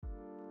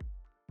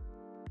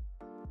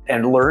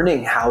and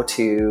learning how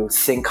to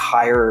think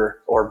higher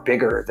or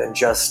bigger than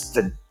just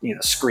the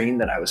screen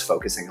that I was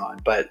focusing on,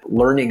 but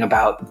learning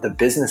about the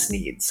business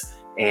needs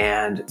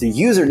and the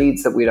user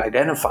needs that we'd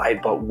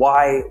identified, but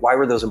why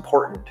were those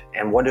important,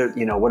 and what are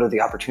the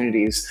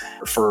opportunities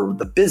for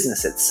the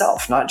business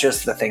itself, not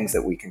just the things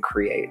that we can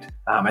create.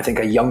 I think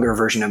a younger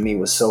version of me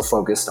was so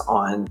focused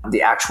on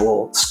the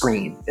actual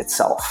screen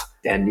itself,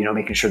 and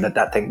making sure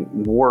that thing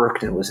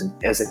worked and was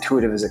as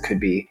intuitive as it could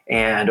be.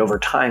 And over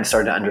time,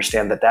 started to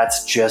understand that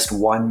that's just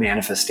one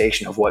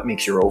manifestation of what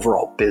makes your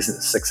overall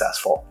business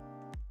successful.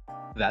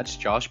 That's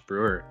Josh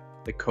Brewer,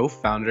 the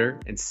co-founder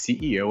and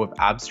CEO of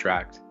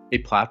Abstract, a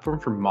platform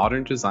for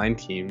modern design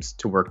teams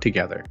to work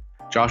together.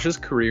 Josh's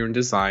career in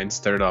design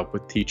started up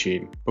with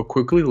teaching, but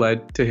quickly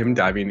led to him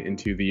diving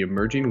into the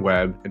emerging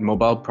web and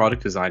mobile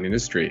product design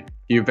industry.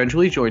 He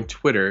eventually joined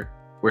Twitter,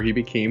 where he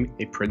became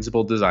a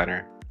principal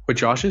designer. What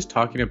Josh is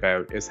talking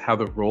about is how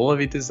the role of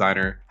a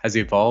designer has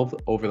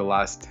evolved over the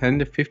last 10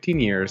 to 15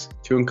 years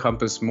to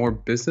encompass more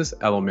business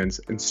elements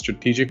and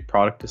strategic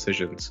product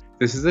decisions.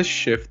 This is a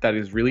shift that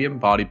is really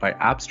embodied by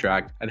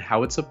Abstract and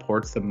how it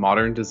supports the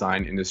modern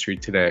design industry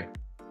today.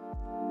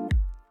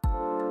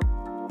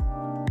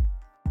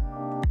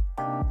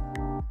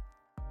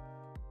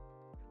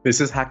 This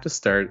is Hack to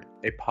Start,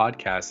 a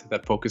podcast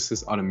that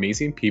focuses on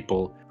amazing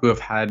people who have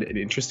had an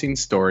interesting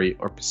story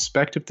or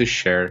perspective to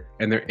share,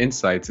 and their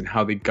insights and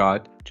how they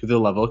got to the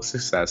level of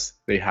success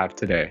they have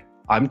today.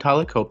 I'm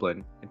Tyler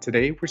Copeland, and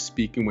today we're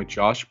speaking with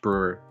Josh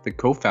Brewer, the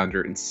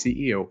co-founder and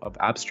CEO of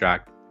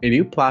Abstract, a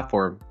new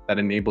platform that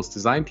enables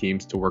design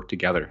teams to work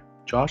together.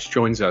 Josh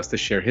joins us to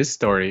share his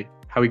story,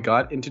 how he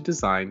got into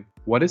design,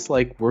 what it's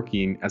like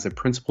working as a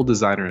principal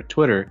designer at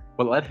Twitter,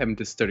 what led him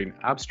to studying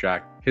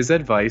Abstract, his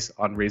advice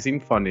on raising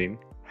funding,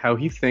 how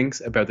he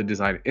thinks about the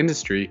design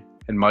industry,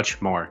 and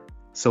much more.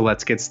 So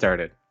let's get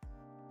started.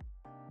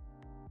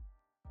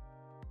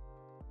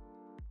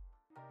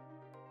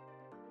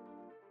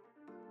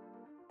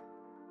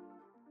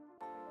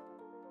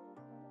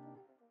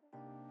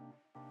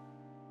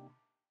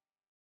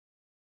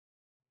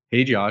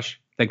 Hey Josh,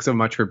 thanks so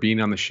much for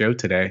being on the show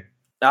today.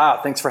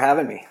 Thanks for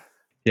having me.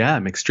 Yeah,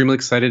 I'm extremely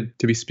excited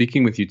to be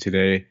speaking with you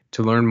today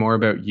to learn more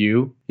about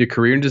you, your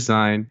career in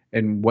design,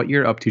 and what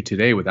you're up to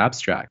today with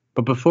Abstract.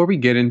 But before we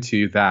get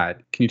into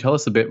that, can you tell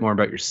us a bit more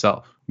about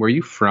yourself? Where are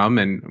you from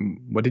and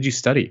what did you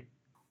study?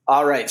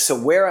 All right, so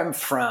where I'm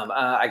from,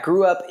 I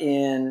grew up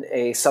in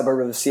a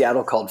suburb of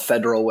Seattle called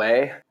Federal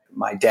Way.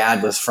 My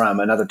dad was from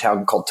another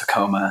town called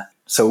Tacoma.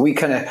 So we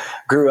kind of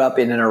grew up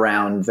in and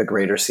around the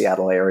greater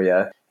Seattle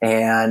area.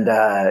 And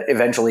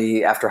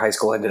eventually, after high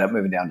school, ended up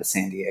moving down to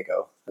San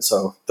Diego.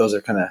 So those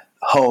are kind of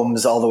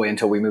homes all the way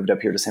until we moved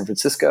up here to San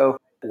Francisco.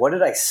 What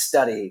did I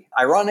study?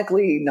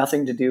 Ironically,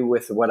 nothing to do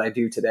with what I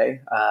do today.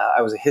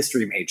 I was a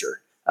history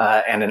major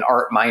and an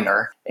art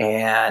minor,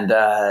 and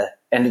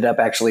ended up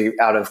actually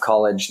out of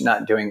college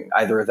not doing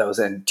either of those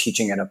and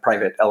teaching at a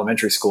private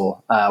elementary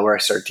school where I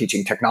started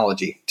teaching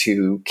technology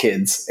to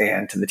kids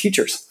and to the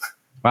teachers.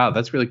 Wow,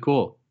 that's really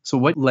cool. So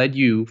what led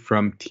you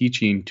from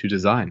teaching to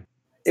design?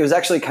 It was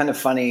actually kind of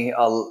funny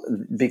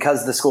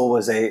because the school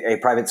was a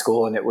private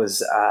school, and it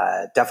was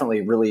definitely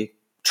really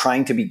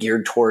trying to be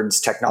geared towards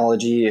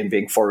technology and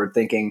being forward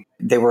thinking.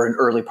 They were an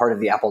early part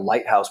of the Apple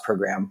Lighthouse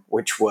program,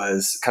 which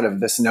was kind of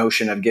this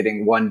notion of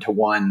getting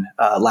 1-to-1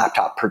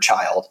 laptop per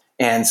child.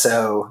 And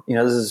so,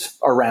 this is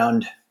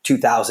around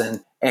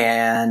 2000,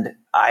 and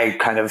I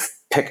kind of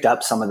picked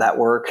up some of that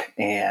work.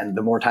 And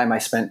the more time I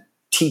spent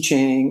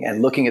teaching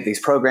and looking at these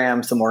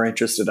programs, the more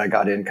interested I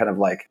got in kind of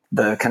like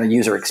the kind of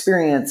user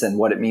experience and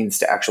what it means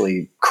to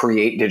actually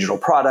create digital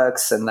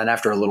products. And then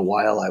after a little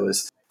while, I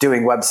was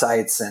doing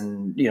websites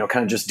and,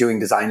 kind of just doing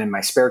design in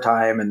my spare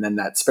time. And then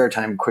that spare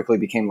time quickly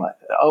became like,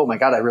 oh my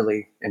God, I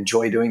really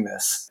enjoy doing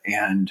this,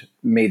 and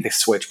made the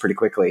switch pretty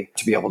quickly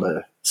to be able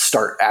to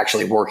start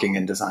actually working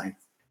in design.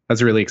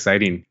 That's really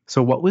exciting.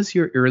 So what was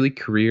your early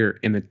career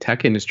in the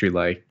tech industry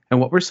like? And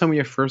what were some of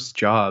your first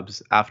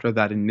jobs after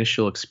that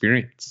initial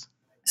experience?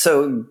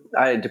 So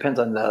it depends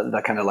on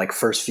the kind of like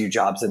first few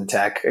jobs in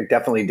tech. I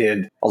definitely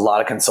did a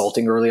lot of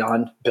consulting early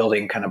on,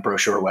 building kind of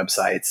brochure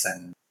websites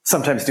and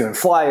sometimes doing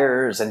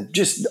flyers and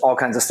just all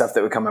kinds of stuff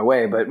that would come my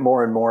way. But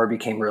more and more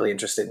became really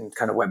interested in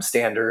kind of web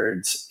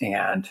standards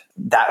and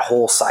that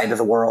whole side of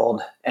the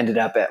world. Ended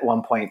up at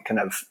one point kind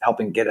of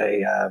helping get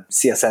a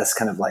CSS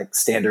kind of like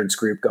standards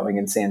group going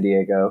in San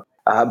Diego.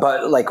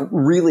 But like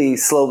really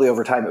slowly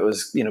over time, it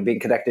was, being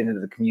connected into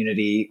the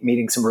community,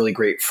 meeting some really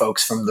great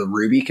folks from the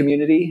Ruby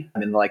community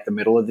in like the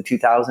middle of the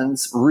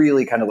 2000s,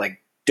 really kind of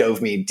like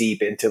dove me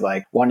deep into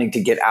like wanting to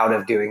get out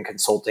of doing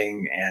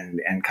consulting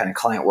and kind of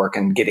client work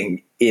and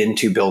getting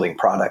into building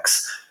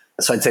products.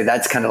 So I'd say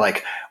that's kind of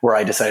like where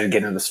I decided to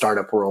get into the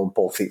startup world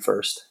both feet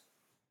first.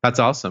 That's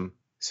awesome.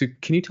 So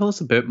can you tell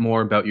us a bit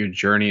more about your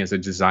journey as a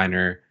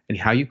designer and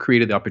how you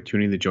created the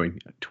opportunity to join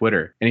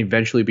Twitter and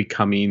eventually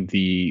becoming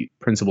the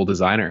principal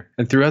designer?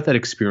 And throughout that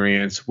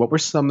experience, what were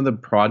some of the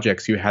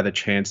projects you had the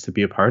chance to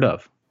be a part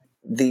of?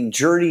 the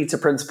journey to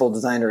principal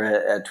designer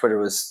at Twitter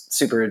was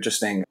super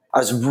interesting. I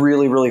was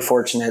really, really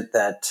fortunate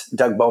that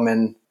Doug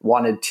Bowman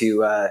wanted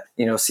to,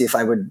 see if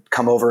I would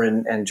come over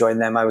and join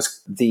them. I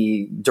was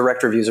the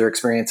director of user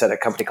experience at a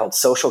company called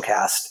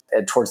Socialcast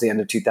towards the end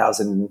of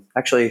 2000.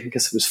 Actually, I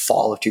guess it was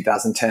fall of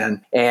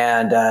 2010.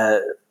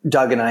 And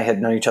Doug and I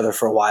had known each other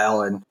for a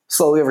while, and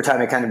slowly over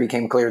time, it kind of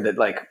became clear that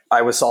like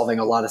I was solving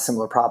a lot of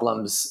similar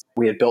problems.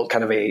 We had built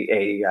kind of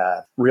a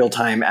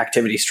real-time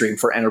activity stream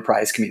for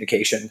enterprise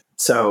communication.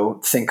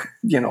 So think,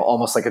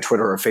 almost like a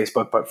Twitter or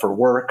Facebook, but for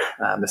work.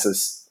 This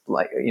is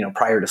like,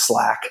 prior to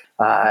Slack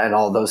and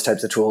all those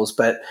types of tools.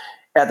 But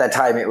at that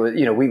time, it was,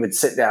 we would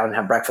sit down and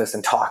have breakfast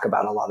and talk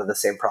about a lot of the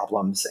same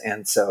problems.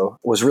 And so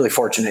was really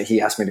fortunate.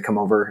 He asked me to come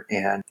over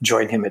and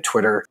join him at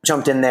Twitter.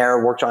 Jumped in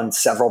there, worked on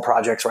several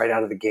projects right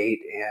out of the gate,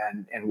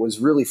 and was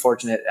really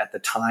fortunate at the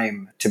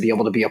time to be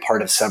able to be a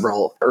part of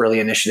several early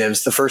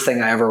initiatives. The first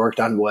thing I ever worked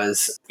on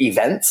was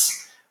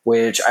events,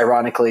 which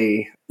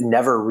ironically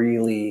never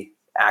really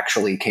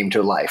actually came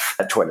to life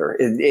at Twitter.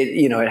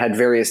 It had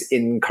various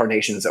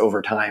incarnations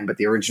over time, but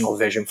the original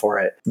vision for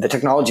it, the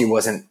technology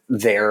wasn't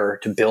there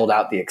to build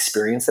out the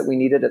experience that we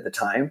needed at the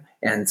time.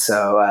 And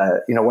so,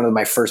 one of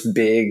my first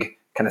big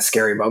kind of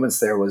scary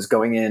moments there was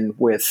going in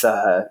with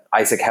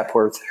Isaac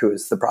Hepworth, who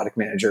is the product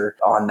manager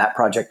on that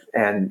project,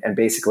 and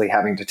basically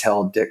having to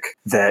tell Dick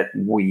that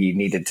we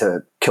needed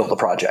to kill the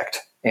project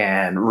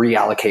and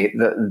reallocate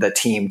the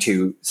team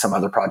to some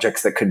other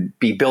projects that could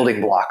be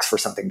building blocks for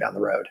something down the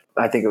road.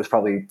 I think it was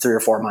probably 3 or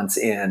 4 months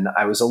in.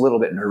 I was a little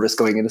bit nervous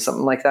going into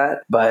something like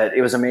that, but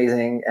it was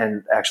amazing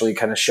and actually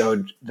kind of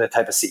showed the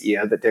type of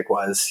CEO that Dick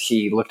was.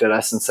 He looked at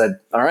us and said,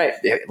 all right,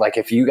 like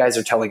if you guys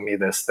are telling me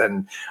this,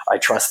 then I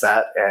trust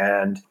that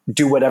and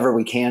do whatever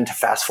we can to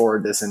fast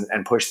forward this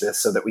and push this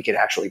so that we could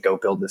actually go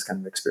build this kind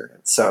of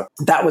experience. So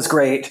that was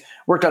great.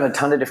 Worked on a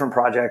ton of different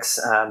projects.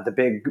 The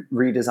big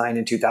redesign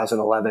in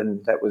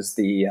 2011, that was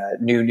the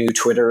new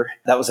Twitter.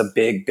 That was a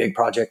big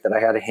project that I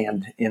had a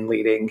hand in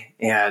leading.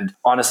 And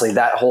honestly,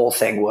 that whole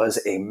thing was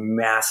a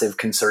massive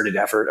concerted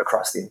effort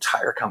across the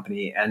entire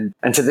company. And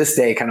to this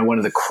day, kind of one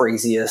of the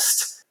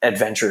craziest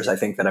adventures I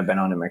think that I've been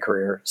on in my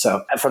career.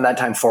 So from that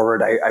time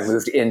forward, I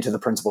moved into the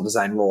principal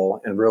design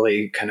role and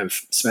really kind of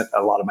spent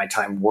a lot of my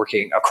time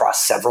working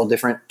across several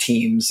different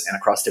teams and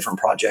across different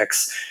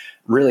projects.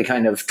 Really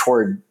kind of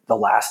toward the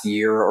last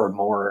year or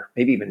more,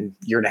 maybe even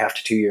year and a half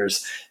to 2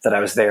 years that I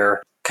was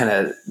there, kind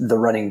of the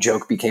running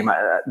joke became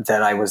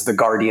that I was the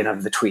guardian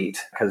of the tweet,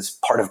 because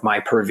part of my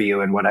purview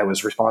and what I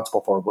was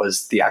responsible for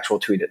was the actual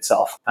tweet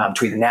itself,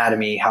 tweet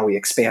anatomy, how we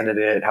expanded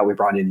it, how we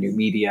brought in new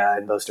media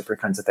and those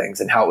different kinds of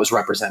things, and how it was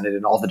represented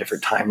in all the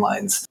different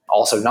timelines.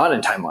 Also not in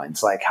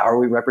timelines, like how are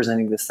we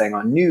representing this thing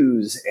on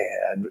news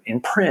and in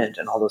print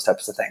and all those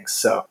types of things.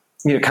 So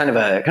kind of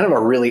a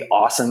really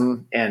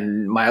awesome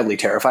and mildly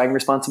terrifying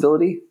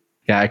responsibility.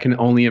 Yeah, I can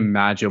only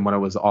imagine what it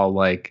was all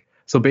like.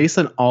 So based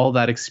on all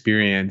that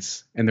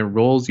experience and the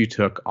roles you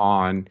took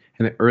on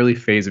in the early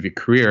phase of your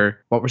career,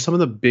 what were some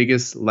of the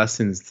biggest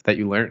lessons that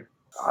you learned?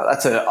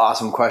 That's an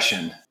awesome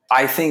question.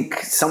 I think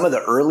some of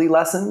the early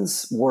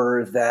lessons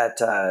were that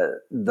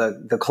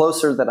the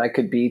closer that I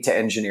could be to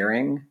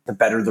engineering, the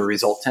better the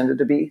result tended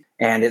to be.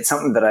 And it's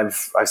something that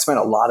I've spent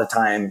a lot of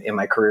time in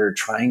my career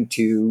trying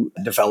to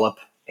develop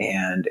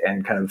and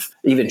kind of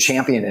even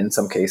champion in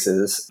some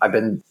cases. I've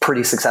been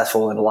pretty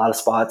successful in a lot of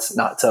spots,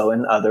 not so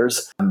in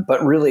others.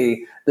 But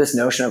really, this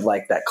notion of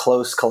like that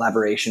close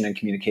collaboration and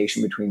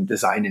communication between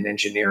design and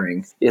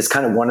engineering is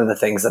kind of one of the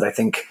things that I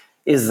think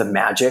is the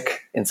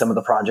magic in some of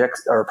the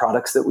projects or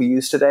products that we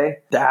use today.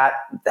 That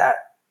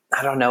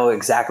I don't know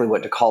exactly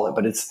what to call it,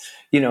 but it's,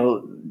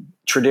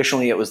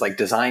 traditionally it was like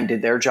design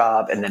did their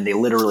job and then they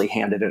literally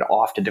handed it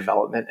off to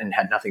development and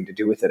had nothing to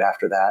do with it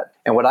after that.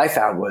 And what I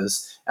found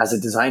was, as a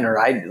designer,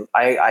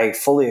 I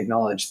fully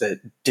acknowledge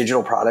that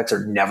digital products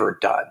are never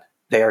done.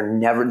 They are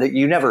never,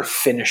 you never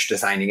finish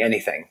designing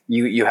anything.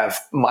 You have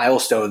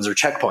milestones or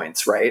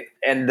checkpoints, right?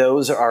 And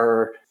those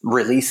are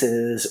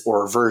releases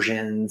or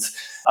versions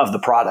of the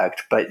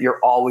product, but you're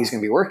always going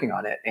to be working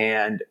on it.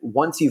 And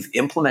once you've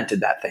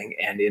implemented that thing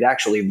and it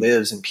actually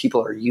lives and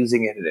people are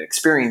using it and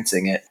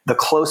experiencing it, the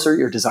closer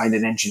your design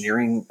and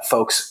engineering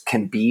folks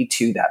can be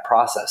to that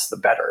process, the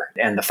better.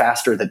 And the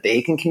faster that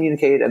they can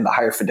communicate and the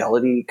higher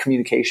fidelity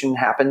communication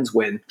happens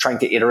when trying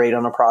to iterate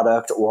on a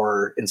product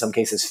or in some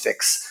cases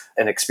fix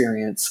an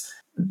experience.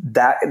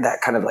 That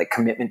kind of like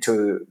commitment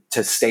to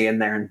stay in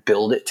there and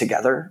build it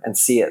together and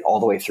see it all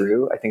the way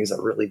through, I think is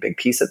a really big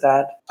piece of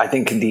that. I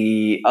think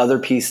the other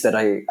piece that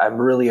I'm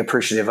really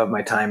appreciative of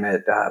my time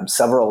at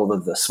several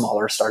of the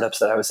smaller startups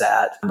that I was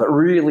at, but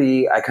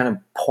really I kind of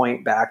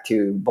point back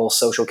to both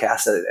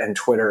Socialcast and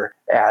Twitter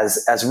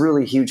as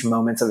really huge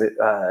moments of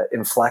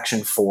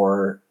inflection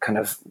for kind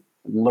of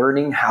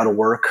learning how to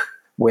work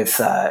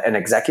with an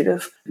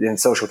executive. In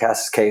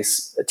Socialcast's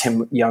case,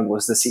 Tim Young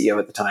was the CEO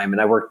at the time,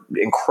 and I worked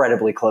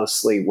incredibly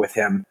closely with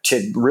him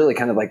to really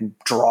kind of like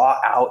draw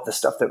out the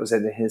stuff that was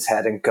in his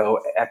head and go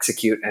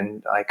execute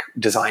and like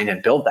design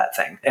and build that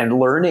thing. And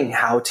learning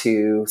how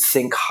to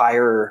think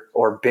higher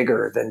or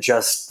bigger than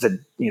just the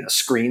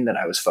screen that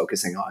I was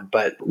focusing on,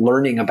 but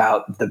learning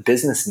about the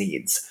business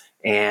needs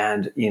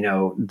and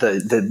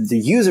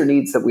the user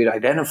needs that we'd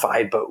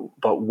identified,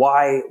 but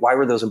why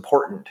were those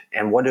important,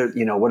 and what are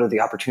the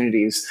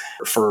opportunities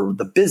for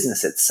the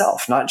business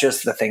itself, not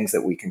just the things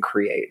that we can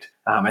create.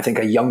 I think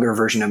a younger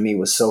version of me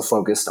was so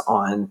focused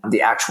on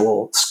the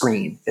actual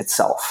screen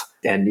itself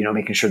and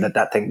making sure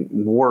that thing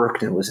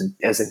worked and was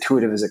as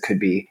intuitive as it could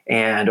be.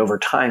 And over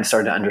time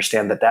started to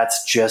understand that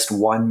that's just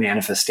one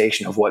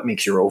manifestation of what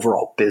makes your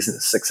overall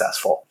business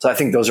successful. So I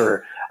think those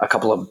are a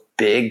couple of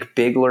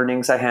big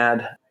learnings I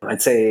had.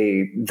 I'd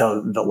say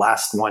the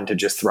last one to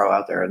just throw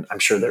out there, and I'm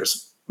sure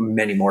there's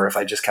many more if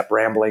I just kept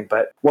rambling,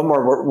 but one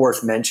more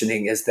worth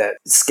mentioning is that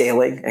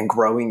scaling and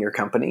growing your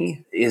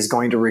company is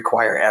going to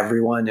require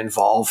everyone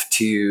involved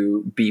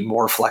to be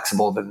more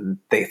flexible than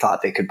they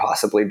thought they could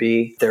possibly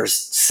be. There's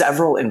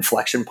several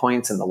inflection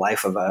points in the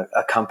life of a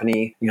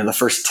company. The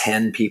first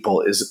 10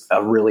 people is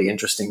a really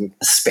interesting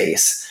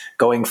space.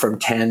 Going from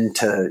 10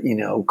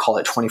 to, call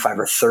it 25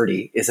 or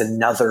 30 is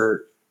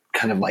another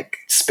kind of like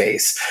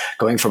space.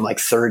 Going from like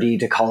 30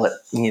 to call it,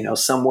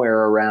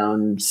 somewhere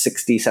around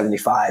 60,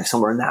 75,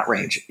 somewhere in that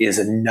range is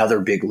another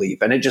big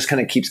leap. And it just kind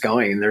of keeps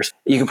going. And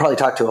you can probably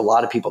talk to a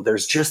lot of people.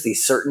 There's just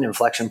these certain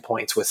inflection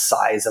points with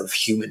size of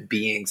human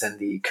beings and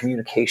the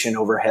communication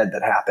overhead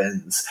that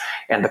happens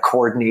and the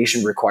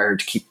coordination required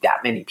to keep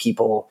that many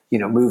people,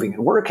 moving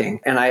and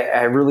working. And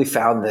I really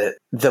found that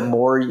the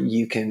more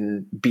you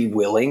can be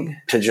willing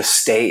to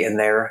just stay in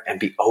there and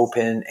be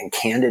open and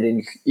candid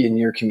in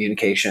your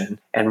communication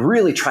and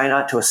really try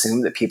not to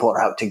assume that people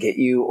are out to get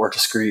you or to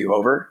screw you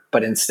over,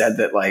 but instead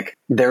that like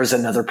there's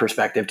another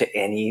perspective to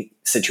any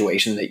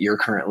situation that you're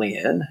currently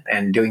in,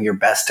 and doing your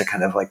best to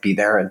kind of like be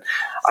there. And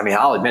I mean,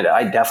 I'll admit it,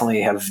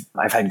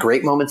 I've had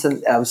great moments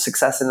of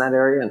success in that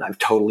area, and I've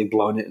totally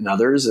blown it in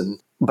others.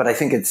 But I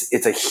think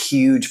it's a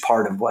huge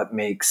part of what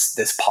makes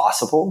this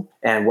possible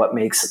and what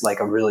makes like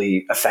a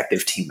really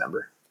effective team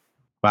member.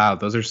 Wow,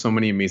 those are so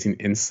many amazing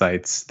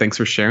insights. Thanks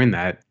for sharing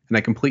that. And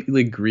I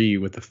completely agree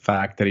with the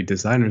fact that a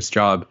designer's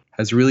job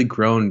has really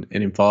grown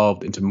and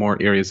evolved into more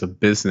areas of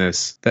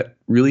business that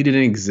really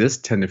didn't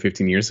exist 10 to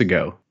 15 years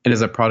ago. And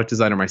as a product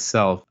designer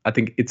myself, I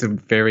think it's a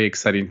very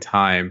exciting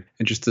time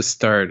and just the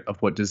start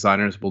of what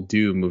designers will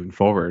do moving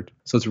forward.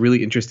 So it's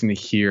really interesting to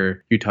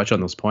hear you touch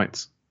on those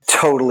points.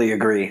 Totally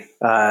agree.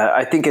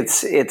 I think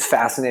it's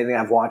fascinating.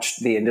 I've watched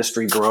the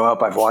industry grow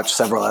up. I've watched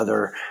several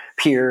other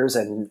peers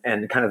and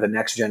kind of the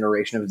next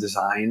generation of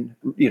design,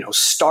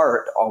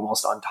 start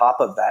almost on top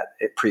of that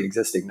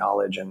pre-existing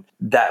knowledge. And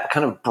that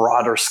kind of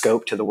broader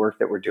scope to the work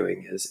that we're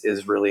doing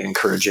is really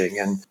encouraging.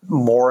 And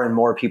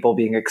more people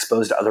being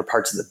exposed to other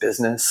parts of the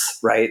business,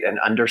 right? And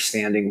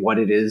understanding what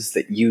it is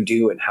that you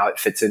do and how it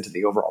fits into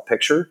the overall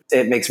picture.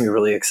 It makes me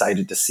really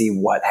excited to see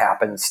what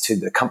happens to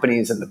the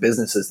companies and the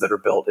businesses that are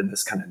built in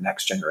this kind of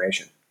next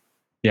generation.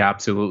 Yeah,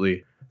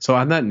 absolutely. So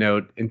on that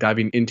note, and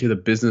diving into the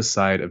business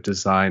side of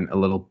design a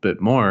little bit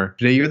more,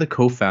 today you're the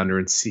co-founder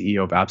and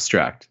CEO of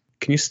Abstract.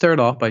 Can you start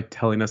off by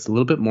telling us a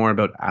little bit more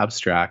about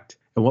Abstract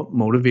and what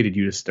motivated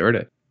you to start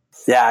it?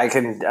 Yeah, I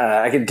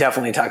can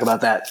definitely talk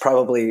about that,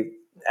 probably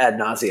ad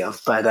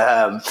nauseum.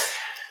 But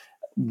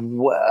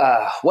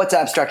what's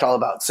Abstract all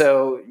about?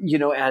 So,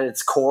 at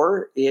its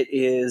core, it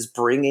is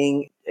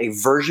bringing a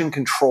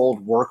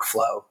version-controlled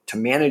workflow to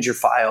manage your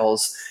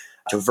files,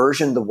 to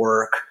version the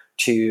work,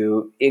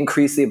 to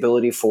increase the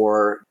ability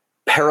for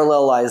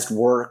parallelized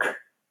work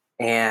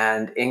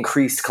and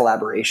increased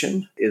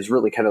collaboration is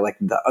really kind of like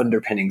the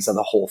underpinnings of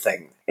the whole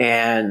thing.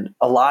 And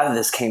a lot of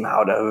this came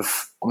out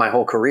of my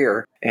whole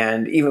career,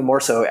 and even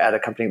more so at a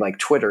company like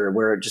Twitter,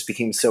 where it just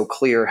became so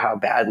clear how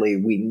badly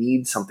we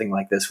need something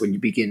like this when you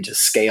begin to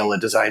scale a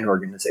design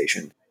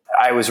organization.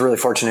 I was really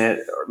fortunate.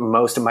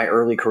 Most of my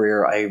early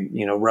career, I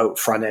wrote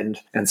front end.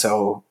 And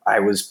so I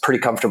was pretty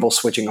comfortable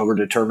switching over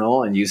to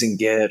Terminal and using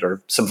Git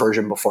or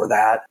Subversion before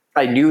that.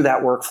 I knew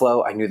that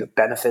workflow. I knew the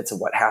benefits of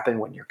what happened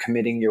when you're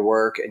committing your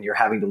work and you're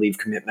having to leave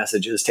commit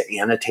messages to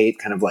annotate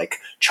kind of like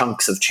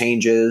chunks of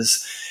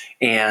changes.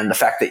 And the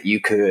fact that you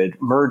could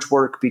merge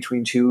work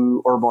between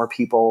two or more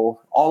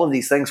people, all of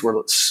these things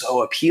were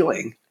so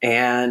appealing.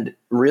 And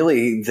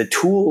really the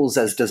tools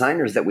as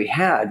designers that we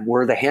had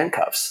were the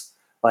handcuffs.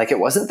 Like, it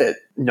wasn't that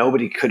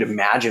nobody could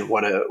imagine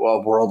what a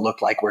world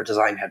looked like where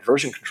design had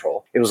version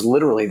control. It was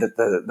literally that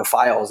the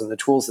files and the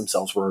tools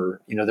themselves were,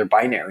 they're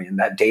binary, and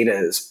that data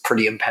is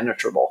pretty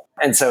impenetrable.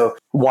 And so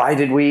why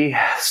did we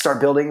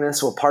start building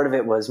this? Well, part of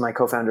it was my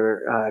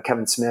co-founder,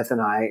 Kevin Smith, and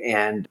I,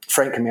 and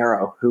Frank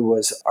Camaro, who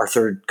was our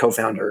third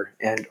co-founder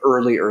and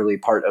early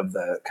part of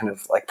the kind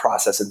of like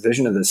process and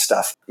vision of this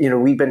stuff.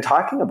 We've been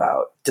talking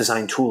about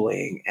design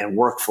tooling and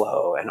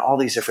workflow and all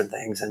these different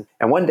things. And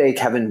one day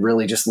Kevin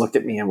really just looked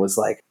at me and was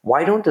like,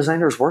 why don't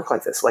designers work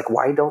like this? Like,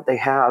 why don't they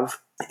have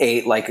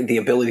the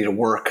ability to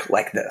work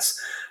like this.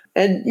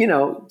 And,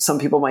 some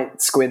people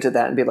might squint at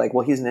that and be like,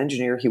 well, he's an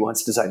engineer. He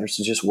wants designers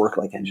to just work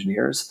like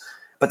engineers.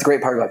 But the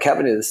great part about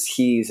Kevin is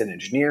he's an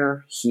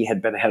engineer. He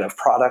had been head of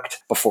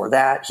product before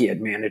that. He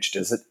had managed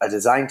a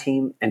design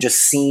team and just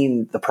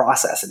seen the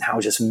process and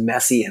how just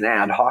messy and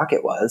ad hoc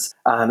it was.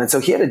 And so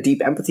he had a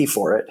deep empathy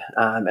for it,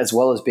 as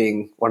well as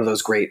being one of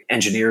those great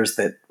engineers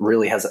that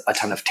really has a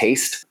ton of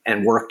taste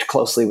and worked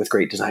closely with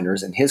great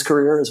designers in his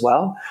career as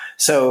well.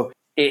 So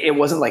it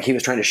wasn't like he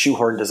was trying to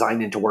shoehorn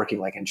design into working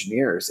like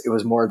engineers. It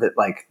was more that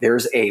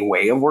there's a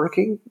way of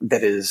working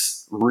that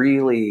has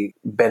really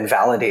been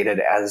validated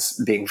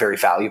as being very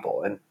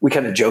valuable. And we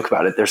kind of joke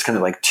about it. There's kind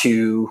of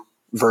two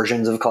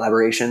versions of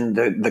collaboration,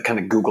 the kind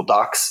of Google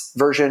Docs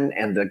version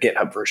and the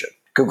GitHub version.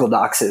 Google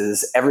Docs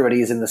is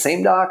everybody's in the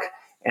same doc,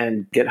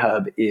 and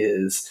GitHub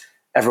is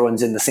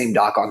everyone's in the same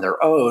doc on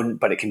their own,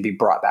 but it can be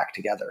brought back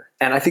together.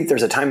 And I think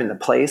there's a time and a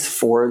place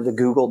for the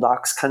Google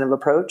Docs kind of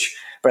approach.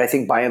 But I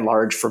think by and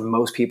large, for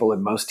most people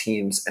in most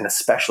teams, and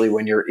especially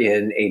when you're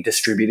in a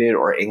distributed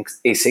or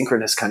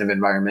asynchronous kind of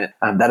environment,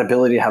 that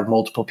ability to have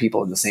multiple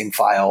people in the same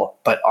file,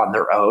 but on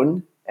their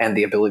own, and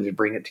the ability to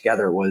bring it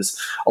together was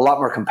a lot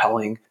more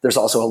compelling. There's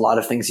also a lot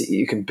of things that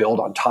you can build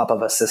on top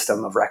of a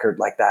system of record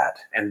like that.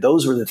 And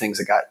those were the things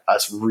that got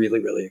us really,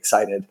 really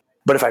excited.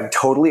 But if I'm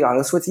totally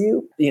honest with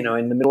you,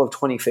 in the middle of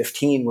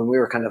 2015, when we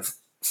were kind of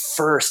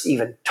first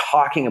even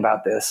talking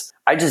about this,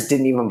 I just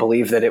didn't even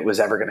believe that it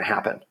was ever going to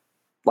happen.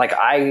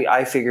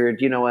 I figured,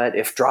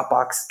 if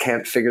Dropbox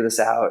can't figure this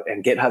out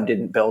and GitHub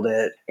didn't build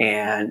it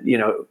and,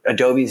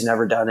 Adobe's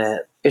never done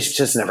it, it's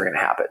just never going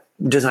to happen.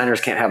 Designers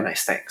can't have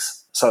nice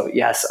things. So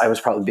yes, I was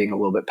probably being a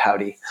little bit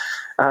pouty.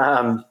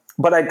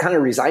 But I'd kind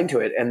of resigned to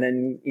it. And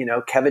then,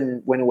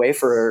 Kevin went away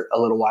for a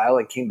little while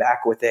and came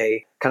back with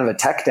a kind of a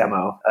tech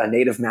demo, a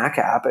native Mac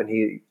app.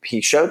 And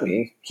he showed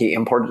me, he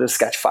imported a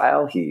sketch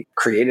file. He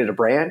created a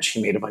branch.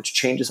 He made a bunch of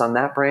changes on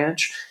that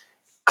branch,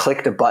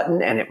 clicked a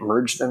button, and it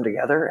merged them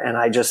together. And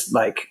I just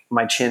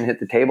my chin hit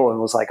the table and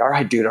was like, all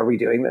right, dude, are we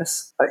doing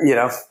this?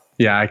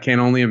 Yeah, I can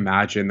only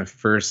imagine the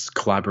first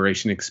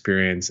collaboration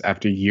experience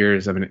after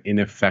years of an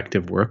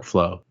ineffective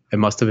workflow. It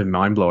must have been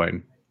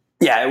mind-blowing.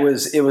 Yeah, it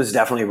was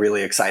definitely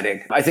really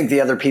exciting. I think the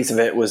other piece of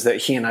it was that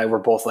he and I were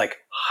both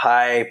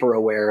hyper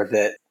aware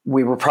that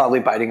we were probably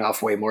biting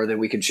off way more than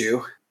we could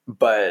chew.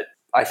 But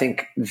I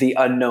think the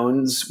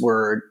unknowns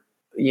were,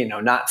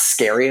 not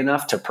scary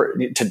enough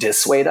to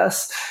dissuade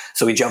us.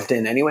 So we jumped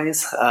in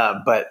anyways.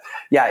 But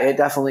yeah, it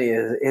definitely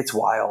is. It's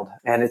wild.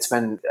 And it's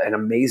been an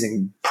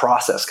amazing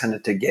process kind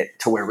of to get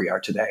to where we are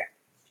today.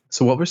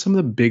 So what were some of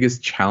the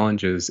biggest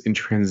challenges in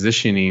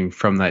transitioning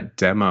from that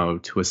demo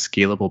to a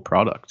scalable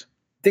product?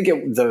 I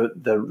think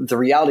the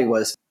reality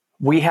was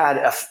we had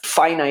a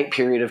finite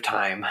period of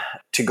time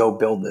to go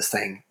build this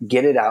thing,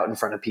 get it out in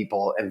front of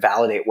people and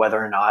validate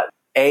whether or not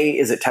A,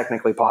 is it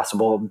technically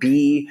possible?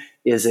 B,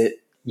 is it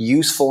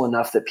useful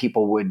enough that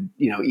people would,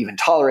 even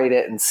tolerate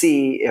it? And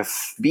C,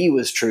 if B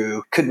was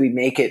true, could we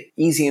make it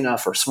easy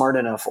enough or smart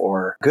enough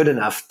or good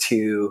enough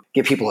to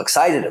get people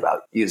excited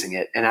about using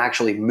it and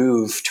actually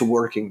move to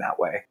working that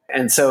way?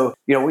 And so,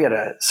 we had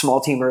a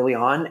small team early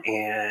on,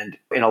 and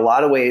in a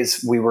lot of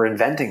ways we were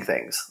inventing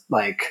things,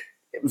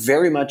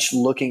 very much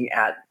looking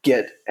at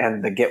Git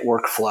and the Git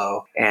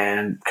workflow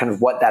and kind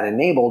of what that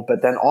enabled,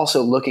 but then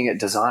also looking at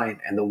design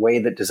and the way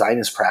that design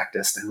is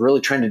practiced and really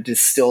trying to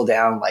distill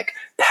down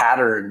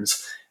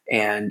patterns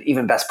and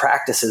even best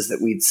practices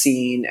that we'd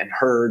seen and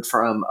heard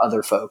from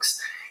other folks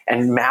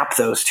and map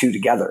those two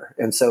together.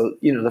 And so,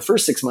 the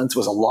first 6 months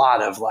was a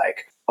lot of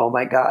oh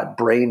my God,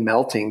 brain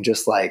melting,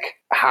 just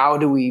how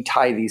do we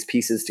tie these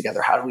pieces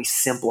together? How do we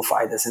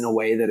simplify this in a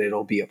way that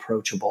it'll be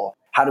approachable?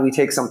 How do we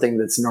take something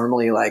that's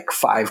normally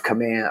 5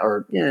 command,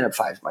 or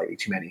 5 might be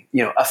too many,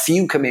 a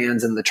few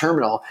commands in the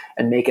terminal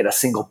and make it a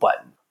single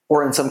button?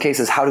 Or in some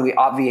cases, how do we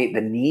obviate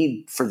the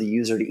need for the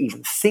user to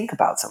even think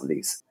about some of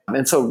these?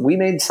 And so we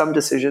made some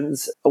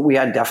decisions. We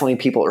had definitely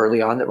people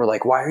early on that were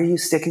like, why are you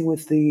sticking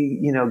with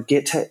the,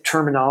 Git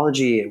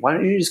terminology? Why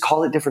don't you just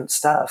call it different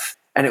stuff?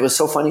 And it was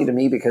so funny to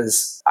me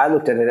because I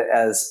looked at it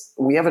as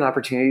we have an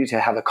opportunity to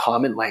have a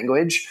common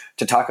language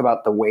to talk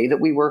about the way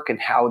that we work and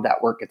how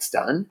that work gets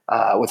done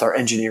with our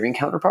engineering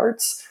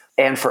counterparts.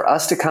 And for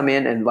us to come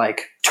in and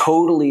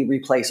totally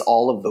replace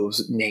all of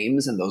those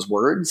names and those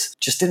words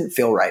just didn't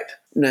feel right.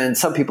 And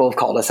some people have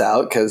called us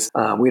out because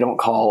we don't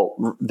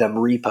call them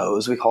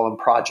repos, we call them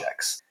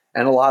projects.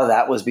 And a lot of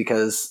that was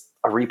because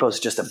a repo is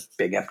just a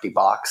big empty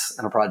box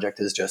and a project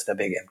is just a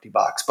big empty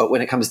box. But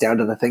when it comes down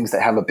to the things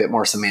that have a bit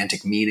more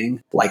semantic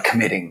meaning, like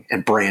committing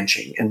and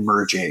branching and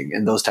merging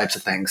and those types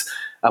of things,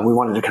 we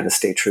wanted to kind of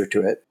stay true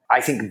to it.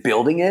 I think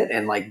building it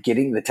and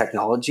getting the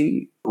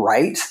technology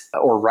right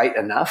or right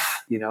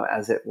enough,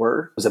 as it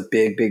were, was a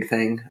big, big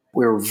thing.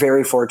 We were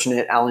very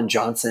fortunate. Alan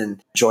Johnson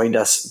joined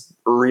us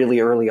really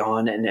early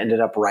on and ended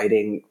up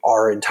writing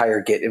our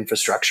entire Git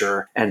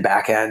infrastructure and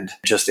backend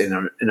just in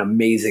an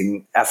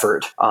amazing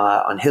effort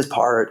on his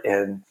part.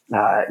 And,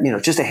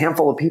 just a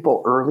handful of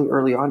people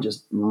early on,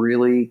 just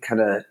really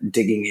kind of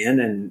digging in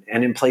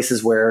and in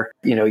places where,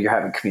 you're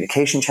having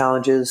communication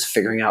challenges,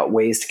 figuring out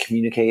ways to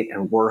communicate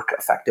and work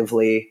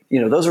effectively.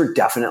 Those were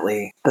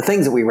definitely the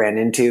things that we ran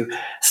into.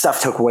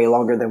 Stuff took way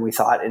longer than we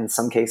thought in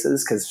some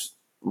cases, because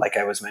like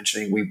I was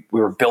mentioning, we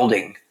were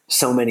building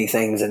so many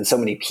things and so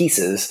many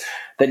pieces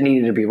that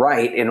needed to be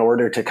right in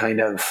order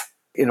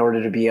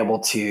to be able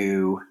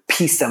to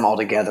piece them all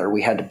together.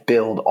 We had to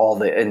build all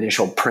the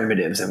initial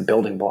primitives and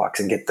building blocks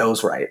and get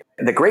those right.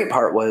 And the great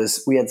part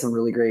was we had some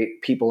really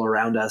great people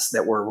around us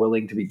that were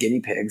willing to be guinea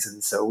pigs.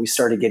 And so we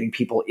started getting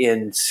people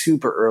in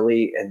super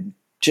early and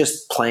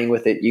just playing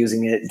with it,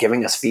 using it,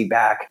 giving us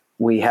feedback.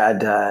 We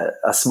had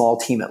a small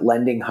team at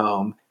Lending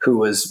Home who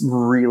was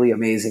really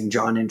amazing.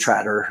 John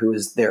Intrater, who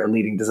was their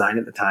leading design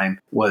at the time,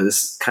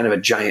 was kind of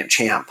a giant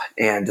champ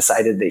and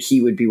decided that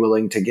he would be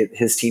willing to get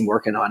his team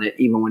working on it,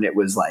 even when it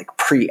was like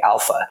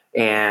pre-alpha.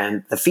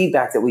 And the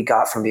feedback that we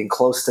got from being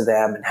close to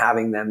them and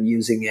having them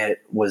using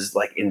it was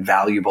like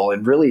invaluable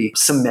and really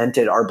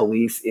cemented our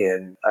belief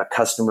in a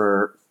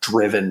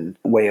customer-driven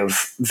way of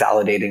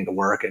validating the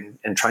work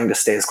and trying to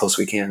stay as close as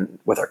we can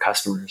with our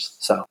customers.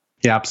 So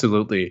Yeah,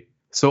 absolutely.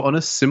 So on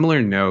a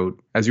similar note,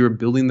 as you were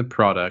building the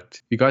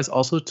product, you guys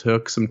also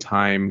took some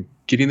time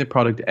getting the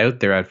product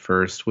out there at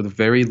first with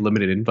very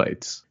limited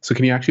invites. So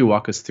can you actually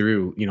walk us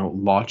through,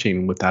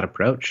 launching with that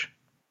approach?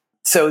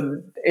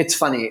 So it's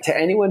funny, to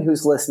anyone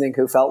who's listening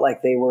who felt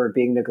like they were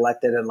being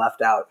neglected and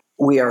left out,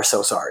 we are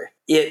so sorry.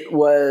 It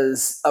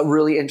was a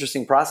really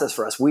interesting process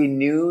for us. We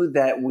knew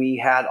that we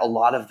had a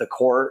lot of the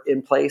core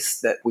in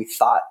place that we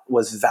thought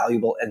was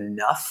valuable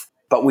enough,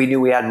 but we knew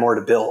we had more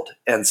to build.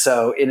 And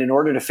so in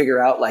order to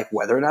figure out like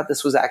whether or not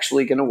this was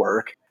actually going to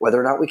work, whether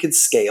or not we could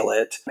scale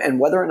it, and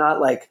whether or not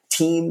like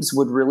teams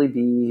would really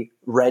be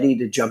ready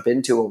to jump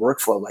into a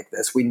workflow like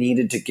this, we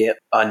needed to get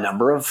a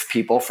number of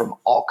people from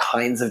all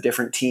kinds of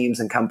different teams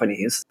and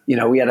companies.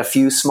 We had a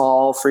few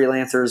small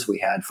freelancers. We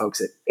had folks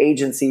at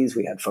agencies.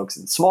 We had folks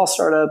in small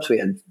startups. We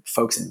had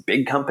folks in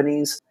big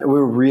companies. We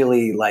were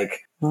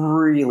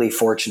really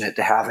fortunate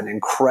to have an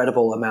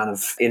incredible amount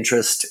of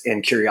interest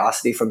and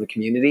curiosity from the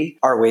community.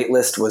 Our wait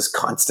list was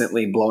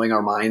constantly blowing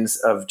our minds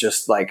of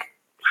just like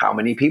how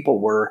many people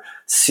were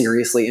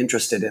seriously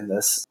interested in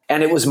this.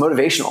 And it was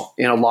motivational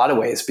in a lot of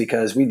ways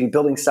because we'd be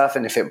building stuff.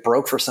 And if it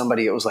broke for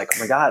somebody, it was like, oh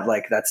my God,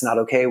 like that's not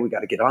okay. We got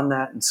to get on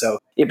that. And so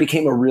it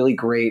became a really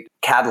great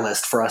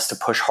catalyst for us to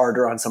push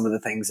harder on some of the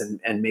things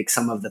and make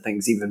some of the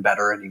things even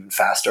better and even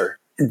faster.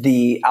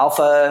 The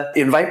alpha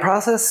invite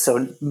process,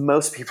 so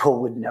most people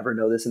would never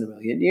know this in a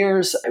million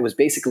years. It was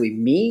basically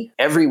me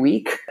every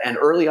week. And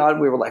early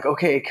on, we were like,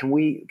 okay, can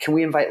we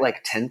invite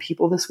like 10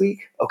 people this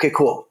week? Okay,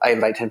 cool. I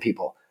invite 10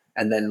 people.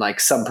 And then like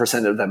some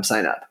percent of them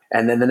sign up.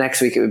 And then the next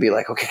week it would be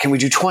like, okay, can we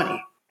do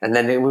 20? And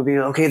then it would be,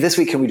 okay, this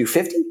week, can we do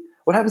 50?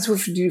 What happens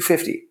if we do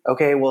 50?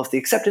 Okay, well, if the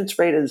acceptance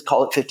rate is,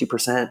 call it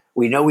 50%,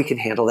 we know we can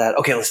handle that.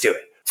 Okay, let's do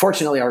it.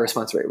 Fortunately, our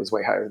response rate was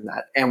way higher than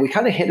that. And we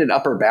kind of hit an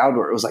upper bound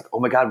where it was like, oh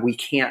my God, we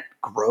can't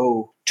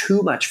grow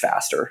too much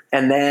faster.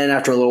 And then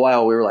after a little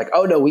while, we were like,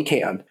 oh no, we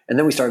can. And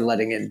then we started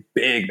letting in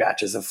big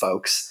batches of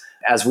folks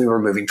as we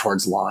were moving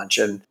towards launch.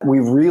 And we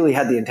really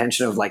had the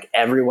intention of like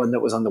everyone that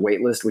was on the wait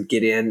list would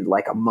get in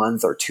like a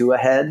month or two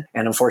ahead.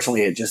 And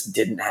unfortunately, it just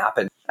didn't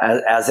happen.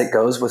 As it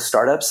goes with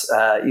startups,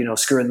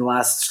 screwing the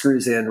last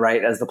screws in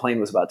right as the plane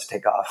was about to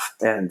take off.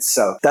 And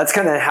so that's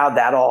kind of how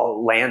that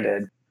all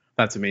landed.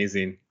 That's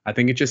amazing. I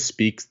think it just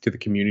speaks to the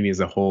community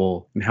as a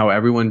whole and how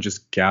everyone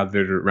just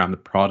gathered around the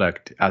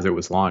product as it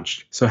was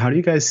launched. So how do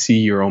you guys see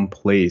your own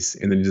place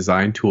in the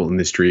design tool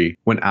industry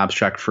when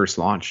Abstract first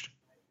launched?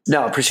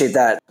 No, appreciate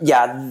that.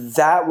 Yeah,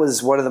 that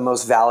was one of the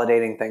most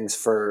validating things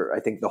for, I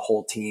think, the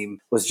whole team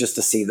was just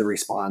to see the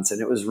response.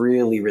 And it was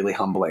really, really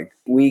humbling.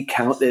 We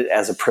count it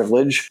as a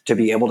privilege to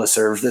be able to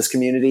serve this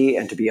community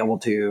and to be able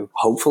to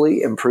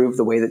hopefully improve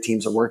the way that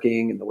teams are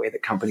working and the way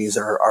that companies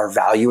are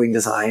valuing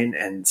design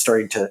and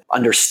starting to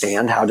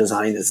understand how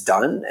design is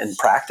done and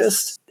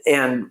practiced.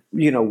 And,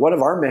 one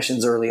of our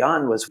missions early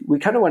on was we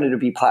kind of wanted to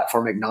be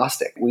platform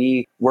agnostic.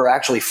 We were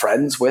actually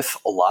friends with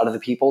a lot of the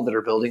people that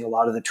are building a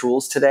lot of the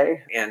tools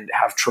today and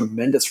have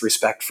tremendous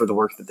respect for the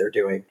work that they're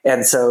doing.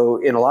 And so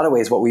in a lot of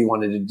ways, what we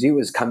wanted to do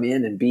is come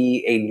in and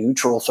be a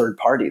neutral third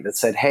party that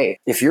said, hey,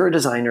 if you're a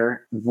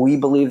designer, we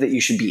believe that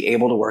you should be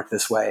able to work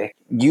this way.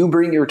 You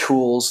bring your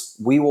tools.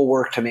 We will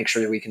work to make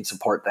sure that we can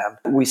support them.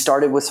 We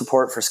started with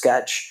support for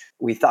Sketch.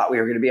 We thought we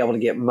were going to be able to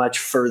get much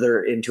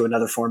further into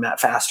another format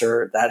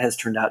faster. That has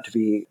turned out to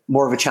be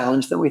more of a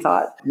challenge than we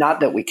thought. Not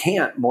that we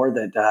can't, more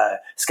that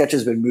Sketch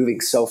has been moving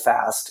so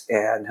fast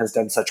and has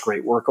done such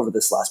great work over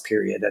this last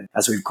period. And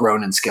as we've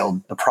grown and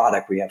scaled the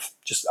product, we have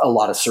just a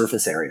lot of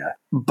surface area.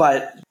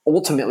 But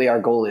ultimately,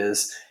 our goal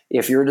is,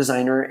 if you're a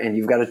designer and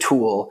you've got a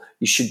tool,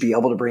 you should be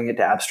able to bring it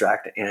to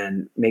Abstract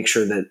and make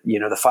sure that,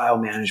 the file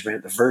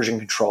management, the version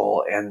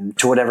control, and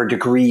to whatever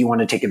degree you want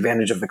to take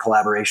advantage of the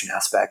collaboration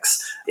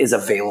aspects is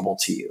available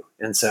to you.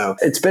 And so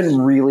it's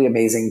been really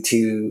amazing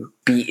to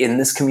be in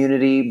this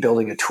community,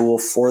 building a tool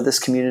for this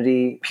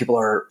community. People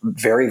are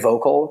very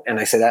vocal, and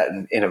I say that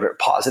in a very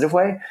positive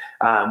way.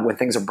 When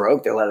things are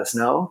broke, they let us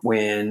know.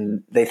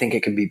 When they think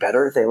it can be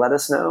better, they let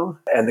us know.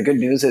 And the good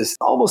news is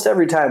almost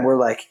every time we're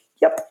like,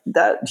 yep,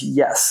 that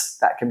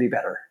can be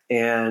better.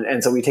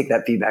 And so we take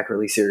that feedback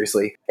really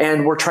seriously.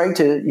 And we're trying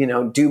to,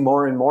 do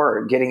more and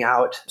more, getting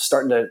out,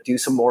 starting to do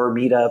some more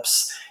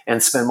meetups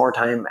and spend more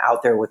time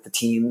out there with the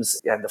teams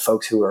and the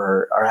folks who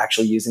are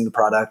actually using the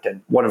product.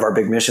 And one of our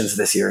big missions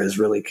this year is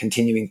really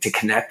continuing to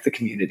connect the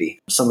community.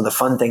 Some of the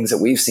fun things that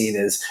we've seen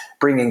is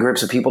bringing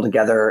groups of people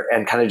together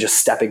and kind of just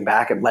stepping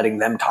back and letting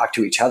them talk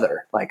to each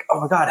other. Like, oh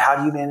my God, how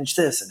do you manage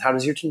this? And how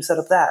does your team set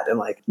up that? And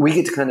like, we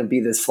get to kind of be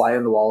this fly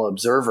on the wall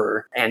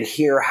observer and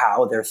hear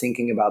how they're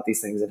thinking about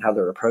these things and how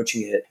they're approaching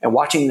it, and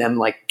watching them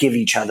like give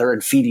each other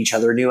and feed each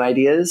other new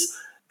ideas.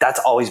 That's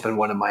always been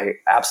one of my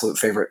absolute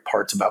favorite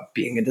parts about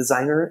being a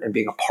designer and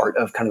being a part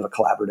of kind of a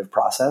collaborative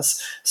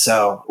process.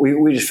 So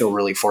we just feel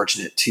really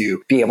fortunate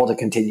to be able to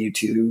continue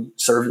to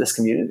serve this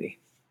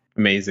community.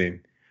 Amazing.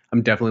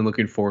 I'm definitely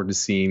looking forward to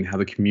seeing how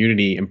the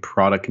community and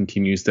product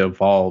continues to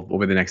evolve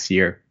over the next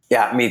year.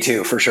 Yeah, me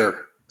too, for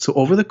sure. So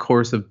over the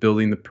course of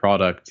building the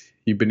product,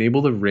 you've been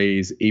able to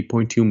raise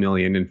 $8.2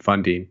 million in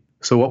funding.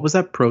 So what was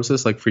that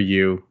process like for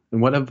you?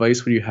 And what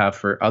advice would you have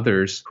for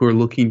others who are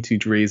looking to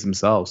raise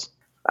themselves?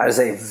 That is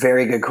a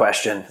very good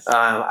question.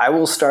 I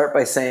will start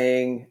by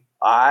saying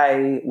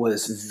I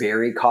was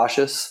very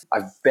cautious.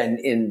 I've been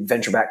in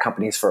venture-backed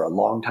companies for a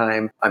long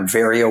time. I'm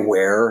very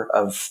aware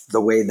of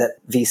the way that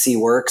VC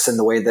works and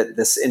the way that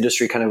this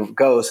industry kind of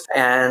goes.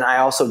 And I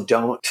also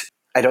don't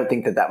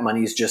think that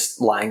money is just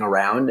lying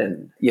around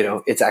and,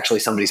 it's actually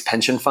somebody's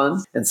pension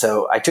fund. And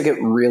so I took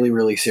it really,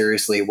 really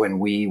seriously when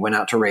we went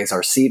out to raise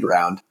our seed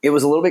round. It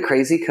was a little bit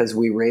crazy because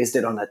we raised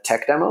it on a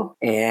tech demo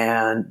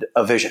and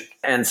a vision.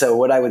 And so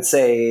what I would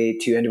say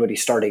to anybody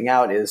starting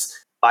out is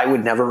I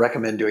would never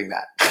recommend doing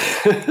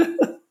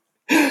that.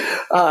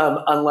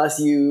 Unless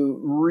you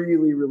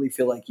really, really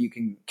feel like you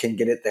can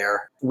get it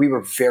there. We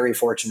were very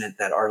fortunate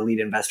that our lead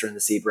investor in the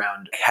seed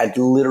round had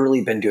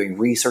literally been doing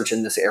research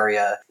in this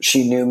area.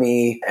 She knew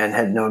me and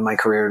had known my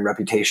career and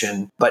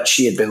reputation, but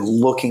she had been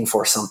looking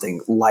for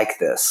something like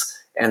this.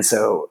 And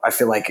so I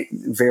feel like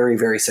very,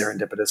 very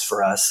serendipitous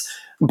for us.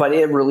 But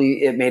it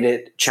made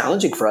it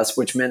challenging for us,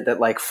 which meant that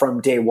like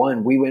from day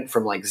one, we went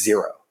from like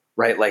zero.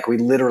 Right? Like we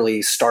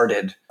literally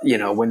started,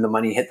 when the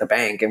money hit the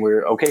bank and we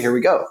were, okay, here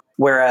we go.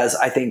 Whereas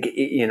I think,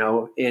 in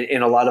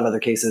a lot of other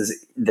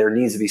cases, there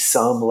needs to be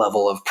some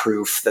level of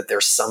proof that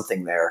there's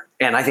something there.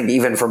 And I think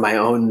even for my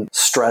own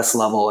stress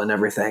level and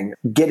everything,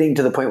 getting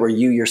to the point where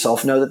you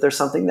yourself know that there's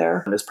something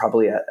there is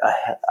probably a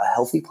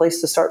healthy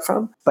place to start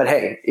from. But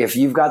hey, if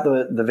you've got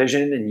the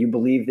vision and you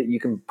believe that you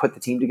can put the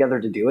team together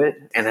to do it,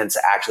 and it's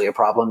actually a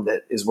problem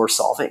that is worth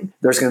solving,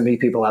 there's going to be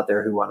people out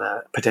there who want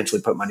to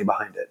potentially put money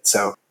behind it.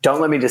 So don't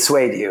let me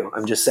dissuade you.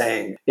 I'm just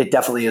saying it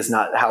definitely is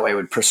not how I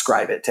would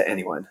prescribe it to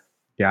anyone.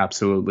 Yeah,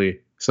 absolutely.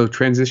 So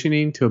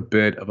transitioning to a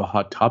bit of a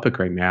hot topic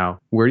right now,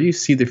 where do you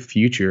see the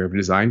future of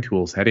design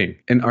tools heading?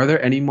 And are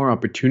there any more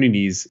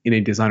opportunities in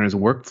a designer's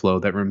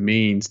workflow that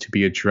remains to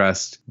be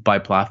addressed by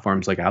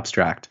platforms like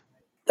Abstract?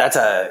 That's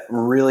a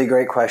really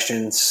great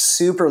question.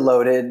 Super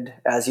loaded,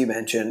 as you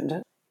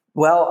mentioned.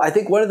 Well, I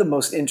think one of the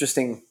most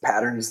interesting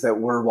patterns that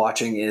we're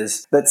watching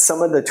is that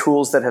some of the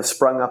tools that have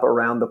sprung up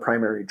around the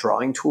primary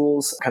drawing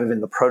tools, kind of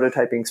in the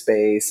prototyping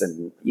space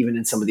and even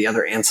in some of the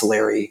other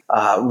ancillary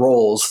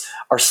roles,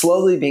 are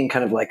slowly being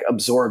kind of like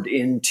absorbed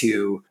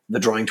into the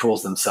drawing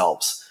tools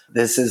themselves.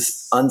 This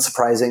is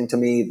unsurprising to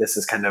me. This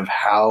is kind of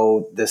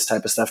how this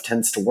type of stuff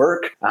tends to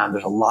work.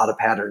 There's a lot of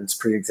patterns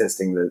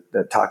pre-existing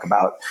that talk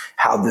about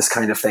how this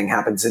kind of thing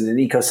happens in an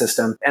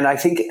ecosystem. And I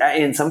think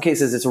in some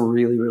cases, it's a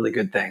really, really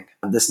good thing.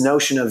 This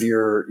notion of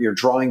your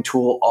drawing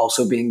tool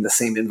also being the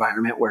same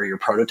environment where you're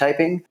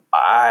prototyping,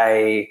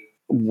 I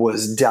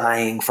was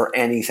dying for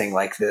anything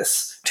like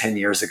this 10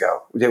 years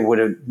ago. It would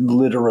have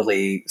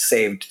literally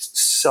saved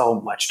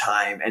so much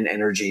time and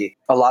energy.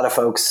 A lot of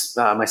folks,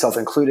 myself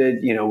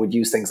included, would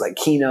use things like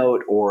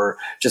Keynote or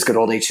just good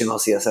old HTML,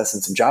 CSS,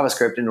 and some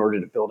JavaScript in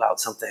order to build out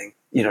something,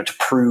 to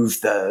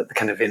prove the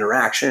kind of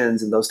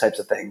interactions and those types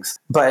of things.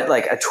 But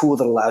like a tool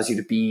that allows you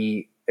to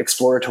be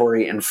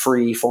exploratory and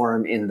free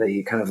form in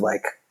the kind of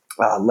like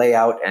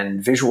layout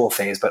and visual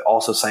phase, but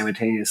also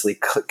simultaneously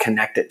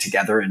connect it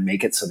together and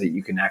make it so that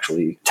you can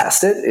actually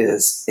test it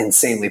is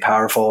insanely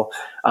powerful.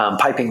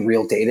 Piping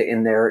real data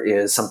in there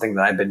is something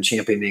that I've been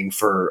championing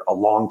for a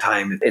long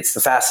time. It's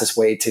the fastest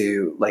way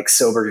to like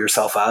sober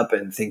yourself up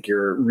and think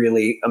your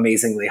really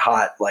amazingly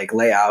hot like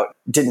layout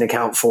didn't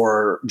account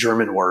for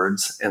German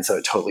words. And so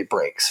it totally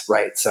breaks,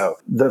 right? So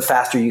the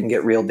faster you can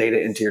get real data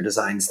into your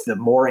designs, the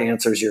more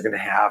answers you're going to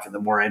have and the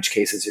more edge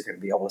cases you're going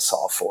to be able to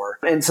solve for.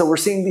 And so we're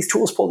seeing these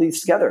tools pull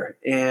these together.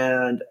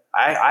 And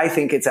I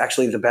think it's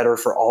actually the better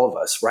for all of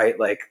us, right?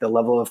 Like the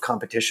level of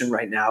competition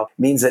right now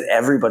means that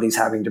everybody's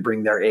having to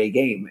bring their A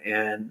game,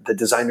 and the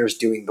designers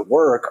doing the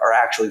work are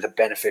actually the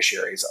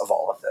beneficiaries of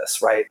all of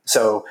this, right?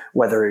 So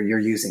whether you're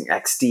using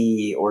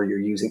XD or you're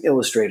using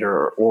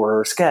Illustrator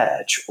or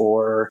Sketch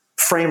or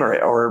Framer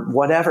or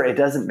whatever, it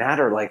doesn't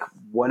matter. Like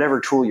whatever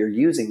tool you're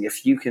using,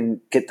 if you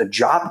can get the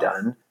job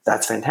done,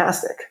 that's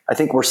fantastic. I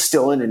think we're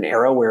still in an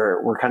era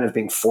where we're kind of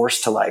being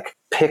forced to like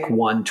pick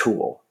one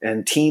tool,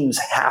 and teams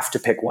have to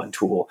pick one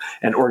tool,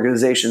 and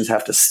organizations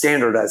have to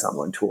standardize on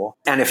one tool.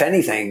 And if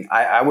anything,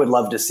 I would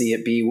love to see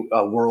it be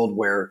a world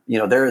where, you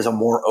know, there is a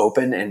more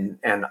open and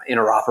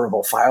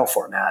interoperable file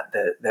format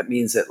that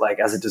means that like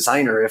as a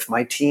designer, if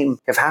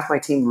half my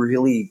team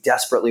really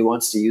desperately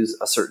wants to use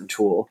a certain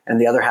tool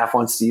and the other half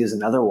wants to use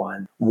another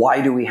one,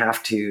 why do we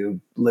have to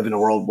live in a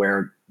world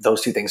where those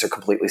two things are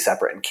completely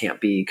separate and can't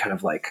be kind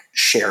of like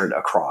shared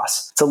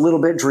across? It's a little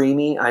bit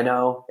dreamy, I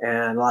know,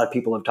 and a lot of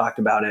people have talked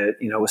about it,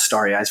 you know, with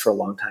starry eyes for a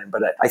long time.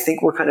 But I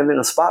think we're kind of in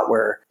a spot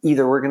where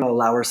either we're going to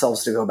allow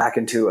ourselves to go back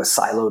into a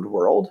siloed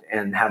world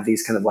and have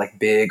these kind of like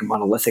big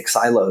monolithic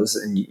silos,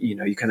 and you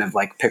know, you kind of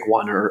like pick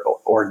one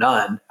or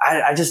none.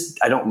 I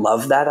don't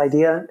love that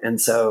idea,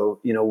 and so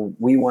you know,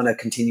 we want to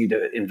continue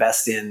to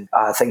invest in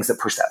things that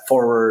push that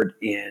forward,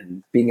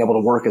 in being able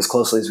to work as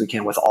closely as we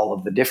can with all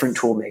of the different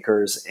tool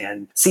makers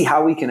and see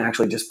how we can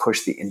actually just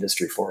push the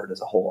industry forward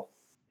as a whole.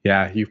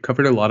 Yeah, you've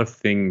covered a lot of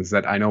things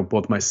that I know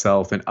both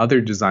myself and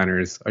other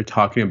designers are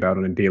talking about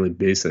on a daily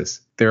basis.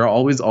 There are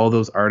always all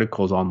those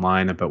articles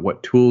online about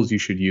what tools you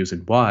should use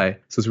and why,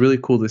 so it's really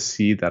cool to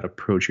see that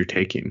approach you're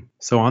taking.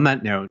 So on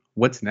that note,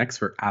 what's next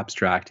for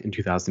Abstract in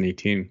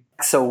 2018?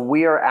 So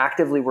we are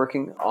actively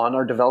working on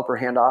our developer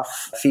handoff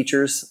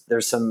features.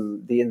 There's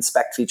the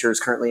inspect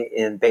features currently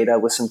in beta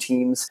with some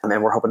teams,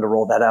 and we're hoping to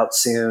roll that out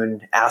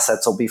soon.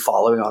 Assets will be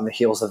following on the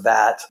heels of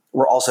that.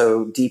 We're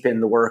also deep in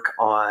the work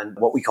on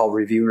what we call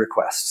review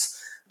requests.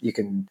 You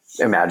can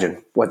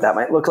imagine what that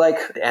might look like.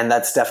 And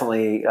that's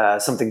definitely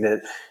something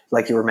that,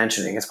 like you were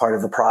mentioning, is part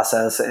of the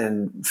process,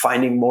 and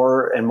finding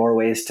more and more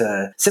ways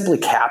to simply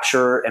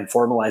capture and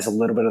formalize a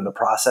little bit of the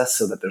process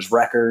so that there's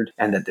record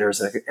and that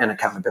there's an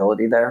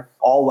accountability there,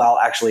 all while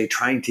actually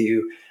trying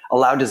to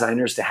allow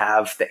designers to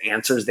have the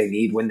answers they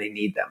need when they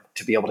need them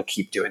to be able to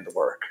keep doing the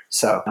work.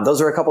 So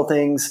those are a couple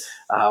things.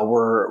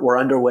 We're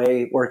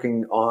underway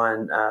working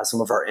on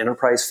some of our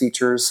enterprise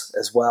features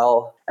as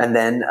well. And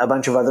then a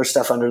bunch of other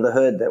stuff under the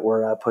hood that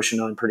we're pushing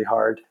on pretty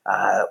hard.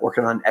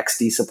 Working on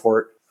XD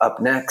support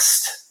up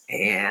next.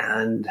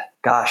 And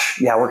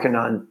working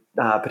on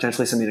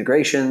potentially some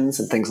integrations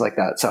and things like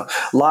that. So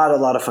a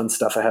lot of fun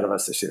stuff ahead of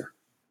us this year.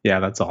 Yeah,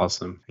 that's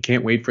awesome. I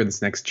can't wait for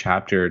this next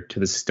chapter to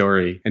the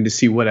story and to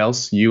see what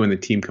else you and the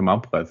team come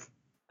up with.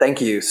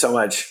 Thank you so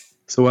much.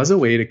 So as a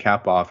way to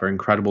cap off our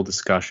incredible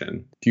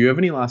discussion, do you have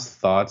any last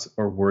thoughts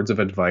or words of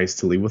advice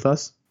to leave with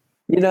us?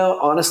 You know,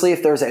 honestly,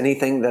 if there's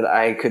anything that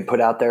I could put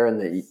out there and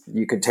that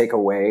you could take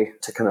away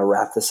to kind of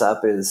wrap this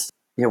up is,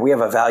 you know, we have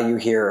a value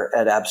here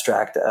at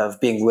Abstract of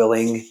being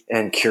willing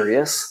and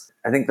curious.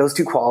 I think those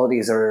two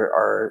qualities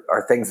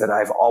are things that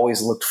I've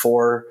always looked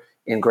for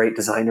in great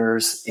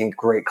designers, in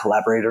great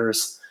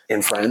collaborators,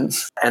 in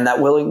friends. And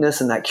that willingness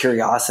and that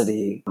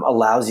curiosity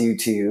allows you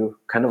to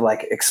kind of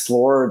like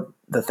explore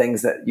the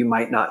things that you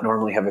might not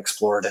normally have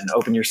explored and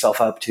open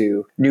yourself up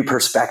to new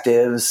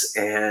perspectives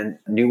and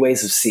new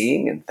ways of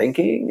seeing and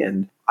thinking.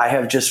 And I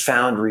have just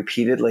found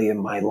repeatedly in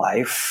my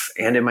life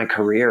and in my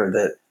career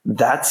that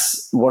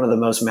that's one of the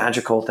most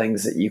magical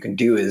things that you can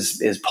do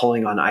is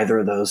pulling on either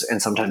of those,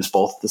 and sometimes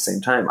both at the same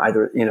time,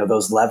 either, you know,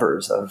 those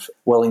levers of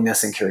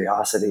willingness and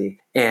curiosity.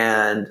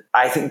 And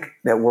I think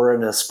that we're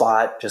in a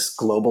spot just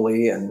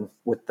globally and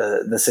with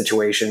the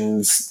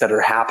situations that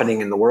are happening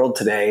in the world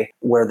today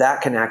where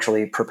that can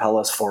actually propel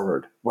us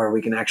forward, where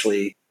we can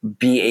actually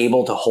be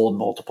able to hold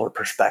multiple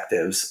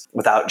perspectives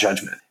without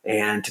judgment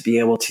and to be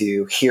able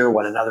to hear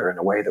one another in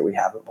a way that we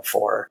haven't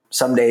before.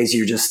 Some days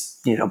you're just,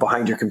 you know,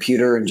 behind your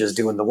computer and just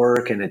doing the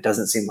work and it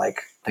doesn't seem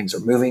like things are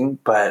moving,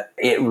 but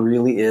it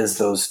really is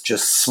those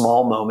just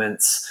small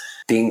moments,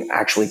 being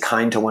actually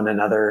kind to one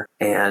another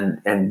and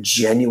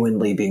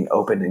genuinely being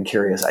open and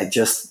curious. I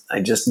just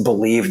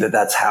believe that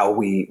that's how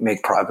we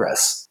make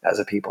progress as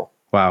a people.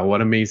 Wow,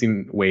 what an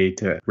amazing way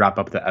to wrap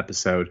up the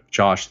episode.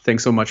 Josh,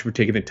 thanks so much for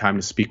taking the time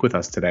to speak with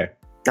us today.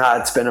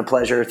 It's been a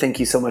pleasure. Thank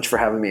you so much for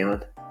having me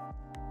on.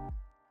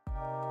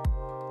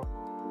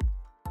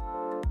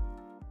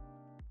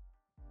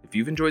 If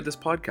you've enjoyed this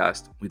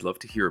podcast, we'd love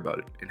to hear about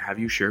it and have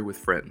you share with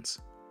friends.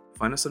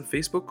 Find us on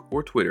Facebook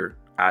or Twitter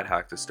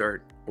 @HackToStart,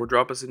 or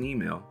drop us an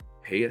email,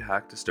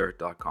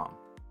 hey@hacktostart.com.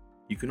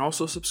 You can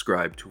also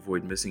subscribe to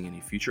avoid missing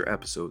any future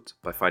episodes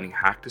by finding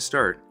Hack to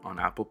Start on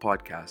Apple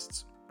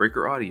Podcasts,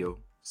 Breaker Audio,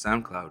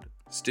 SoundCloud,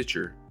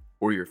 Stitcher,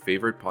 or your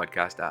favorite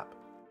podcast app.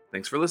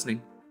 Thanks for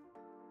listening.